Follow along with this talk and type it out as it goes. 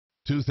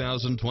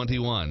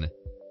2021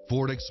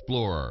 Ford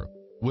Explorer.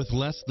 With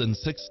less than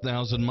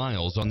 6,000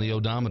 miles on the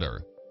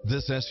odometer,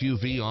 this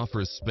SUV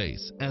offers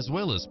space as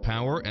well as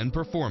power and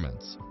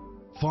performance.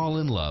 Fall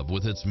in love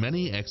with its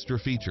many extra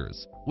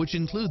features, which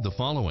include the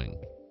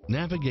following: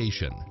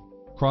 navigation,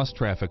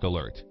 cross-traffic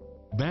alert,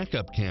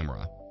 backup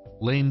camera,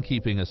 lane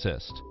keeping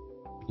assist,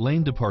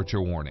 lane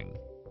departure warning,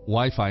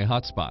 Wi-Fi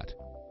hotspot,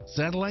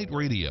 satellite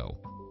radio,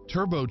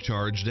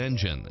 turbocharged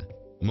engine,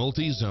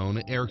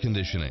 multi-zone air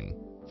conditioning,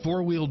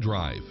 four-wheel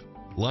drive.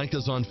 Like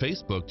us on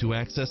Facebook to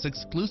access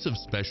exclusive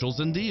specials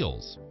and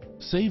deals.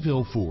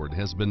 Sayville Ford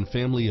has been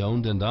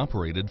family-owned and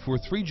operated for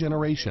 3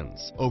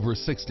 generations, over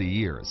 60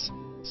 years.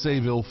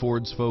 Sayville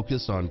Ford's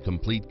focus on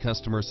complete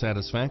customer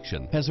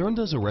satisfaction has earned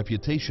us a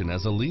reputation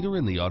as a leader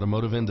in the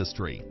automotive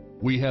industry.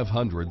 We have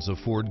hundreds of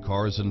Ford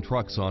cars and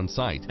trucks on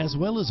site, as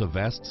well as a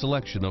vast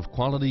selection of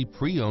quality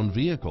pre-owned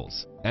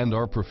vehicles. And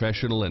our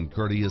professional and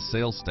courteous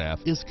sales staff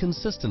is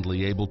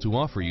consistently able to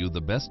offer you the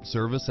best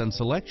service and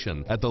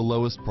selection at the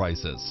lowest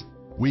prices.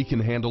 We can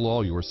handle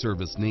all your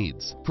service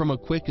needs, from a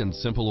quick and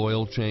simple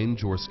oil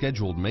change or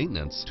scheduled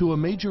maintenance to a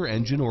major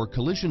engine or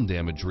collision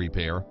damage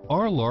repair.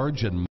 Our large and